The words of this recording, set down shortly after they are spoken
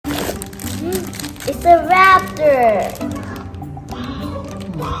It's a raptor!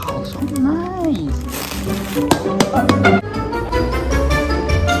 Wow, so nice!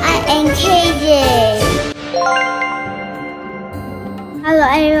 I'm in cages! Hello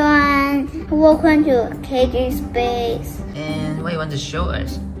everyone! Welcome to KJ Space. And what do you want to show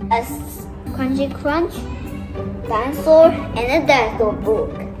us? A Crunchy Crunch, Dinosaur, and a Dinosaur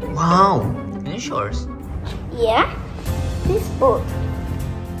book. Wow! Can you show us? Yeah, this book.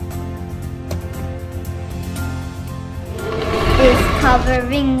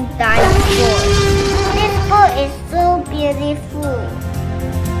 Discovering Dinosaurs. This book is so beautiful.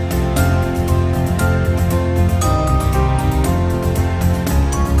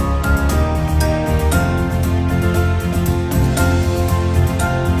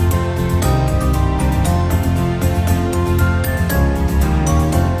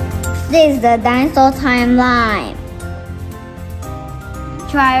 This is the dinosaur timeline.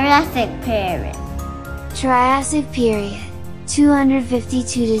 Triassic Period. Triassic Period,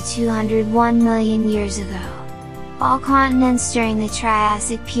 252 to 201 million years ago. All continents during the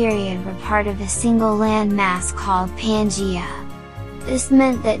Triassic Period were part of a single land mass called Pangaea. This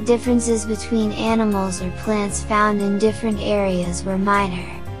meant that differences between animals or plants found in different areas were minor.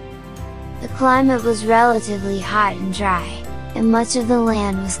 The climate was relatively hot and dry, and much of the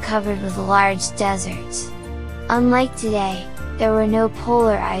land was covered with large deserts. Unlike today, there were no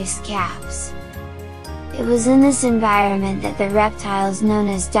polar ice caps. It was in this environment that the reptiles known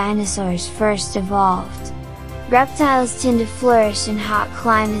as dinosaurs first evolved. Reptiles tend to flourish in hot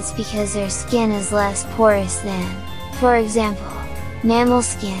climates because their skin is less porous than, for example, mammal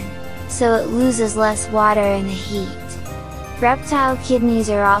skin, so it loses less water in the heat. Reptile kidneys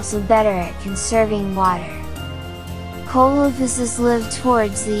are also better at conserving water. Colobus's lived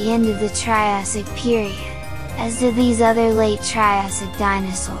towards the end of the Triassic period, as did these other late Triassic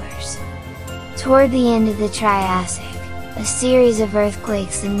dinosaurs. Toward the end of the Triassic, a series of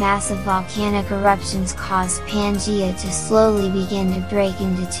earthquakes and massive volcanic eruptions caused Pangaea to slowly begin to break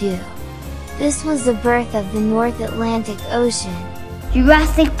into two. This was the birth of the North Atlantic Ocean.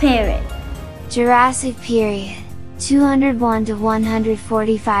 Jurassic Period. Jurassic Period, 201 to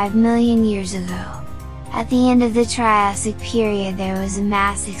 145 million years ago. At the end of the Triassic period there was a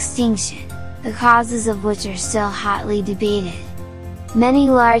mass extinction, the causes of which are still hotly debated. Many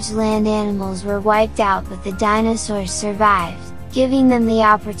large land animals were wiped out, but the dinosaurs survived, giving them the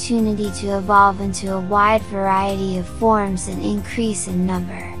opportunity to evolve into a wide variety of forms and increase in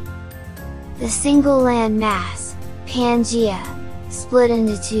number. The single land mass, Pangaea, split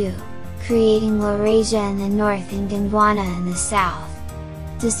into two, creating Laurasia in the north and Gondwana in the south.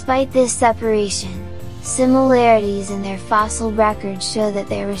 Despite this separation, similarities in their fossil records show that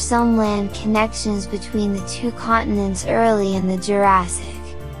there were some land connections between the two continents early in the Jurassic.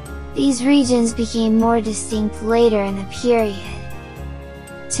 These regions became more distinct later in the period.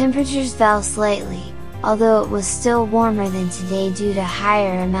 Temperatures fell slightly, although it was still warmer than today due to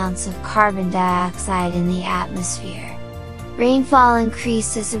higher amounts of carbon dioxide in the atmosphere. Rainfall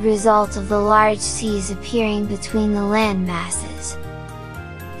increased as a result of the large seas appearing between the land masses.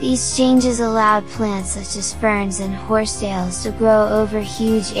 These changes allowed plants such as ferns and horsetails to grow over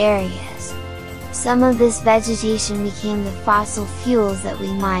huge areas. Some of this vegetation became the fossil fuels that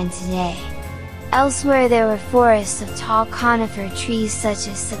we mine today. Elsewhere there were forests of tall conifer trees such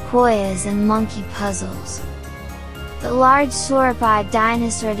as sequoias and monkey puzzles. The large sauropod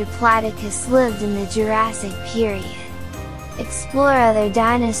dinosaur Diplodocus lived in the Jurassic period. Explore other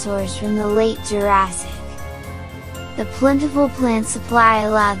dinosaurs from the late Jurassic. The plentiful plant supply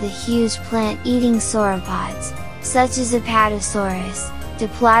allowed the huge plant-eating sauropods, such as Apatosaurus,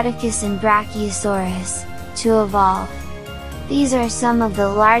 Diplodocus and Brachiosaurus, to evolve. These are some of the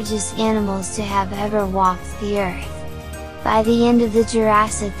largest animals to have ever walked the Earth. By the end of the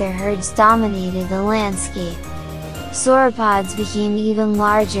Jurassic their herds dominated the landscape. Sauropods became even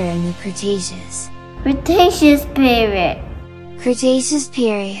larger in the Cretaceous. Cretaceous Period. Cretaceous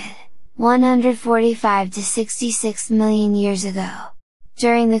Period, 145 to 66 million years ago.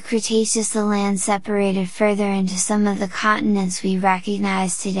 During the Cretaceous the land separated further into some of the continents we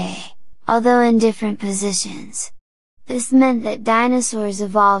recognize today, although in different positions. This meant that dinosaurs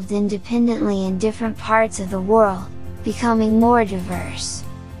evolved independently in different parts of the world, becoming more diverse.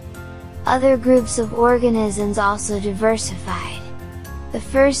 Other groups of organisms also diversified. The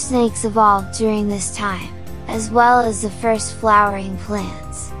first snakes evolved during this time, as well as the first flowering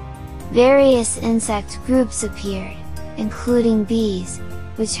plants. Various insect groups appeared, including bees,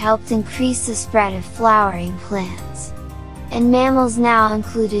 which helped increase the spread of flowering plants. And mammals now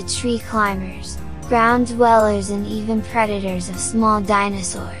included tree climbers, ground dwellers and even predators of small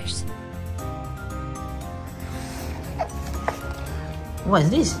dinosaurs. What is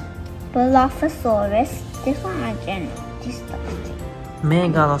this? Dilophosaurus. This one again.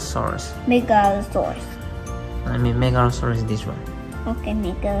 Megalosaurus. Megalosaurus. I mean, Megalosaurus is this one. Okay,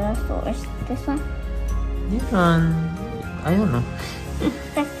 Megalosaurus. This one. This one, I don't know.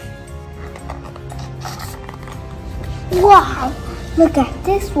 Wow! Look at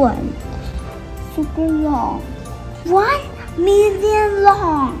this one. Super long. 1 million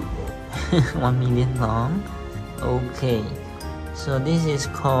long. 1 million long. Okay, so this is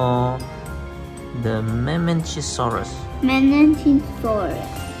called the Mamenchisaurus. Mamenchisaurus.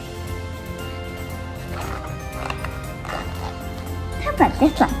 How about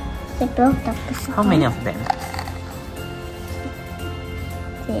this one? They built up the size. How many of them?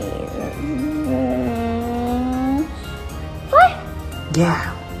 What?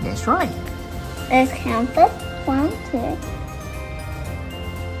 Yeah, that's right. Let's count it. 1, 2,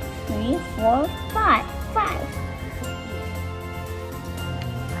 3, 4, 5. 5.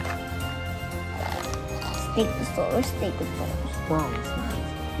 Stegosaurus, Stegosaurus. Wow, it's nice.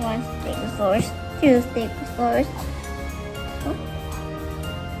 1 Stegosaurus, 2 Stegosaurus.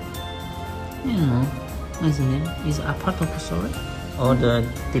 I don't know. What's the name? Is it Apatosaurus or the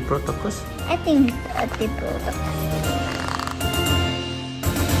Diprotocus? I think a Diplodocus.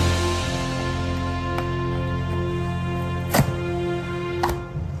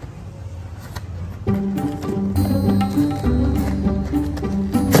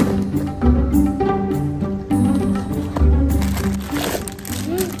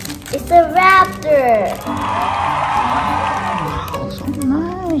 It's a raptor. Wow, so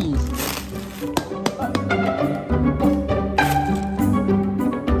nice.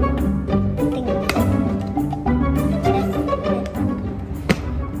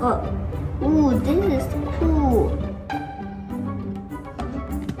 Oh, ooh, this is cool.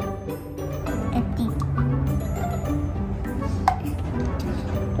 I think.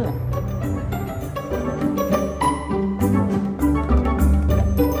 Look.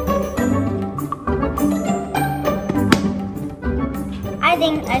 I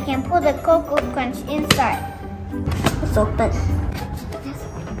think I can put the Cocoa Crunch inside. Let's open.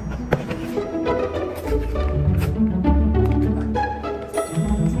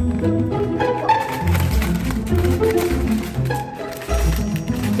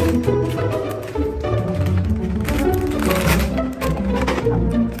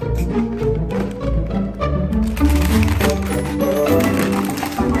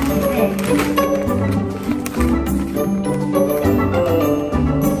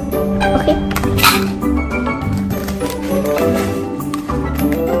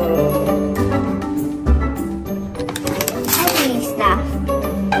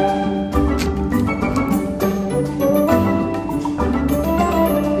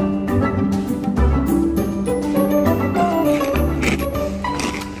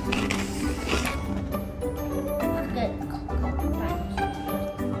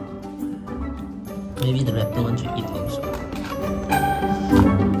 Maybe the raptor wants to eat also.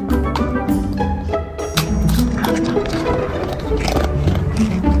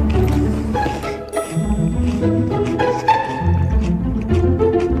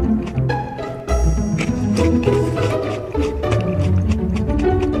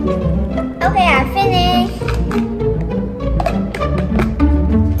 Okay, I finished.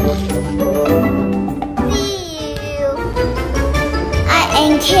 See you. I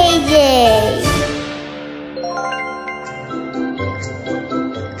am KJ.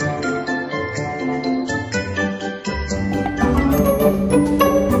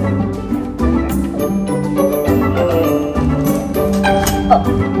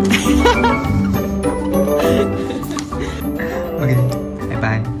 Okay,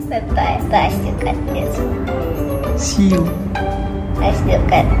 bye-bye. Bye-bye, but I still got this one. See you. I still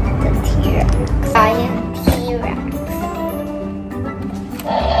got the T-Rex. I am T-Rex.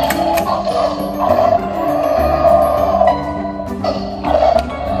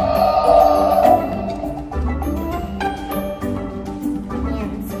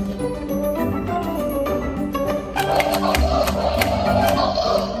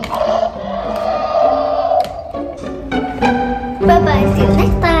 Bye-bye, see you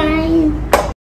next time.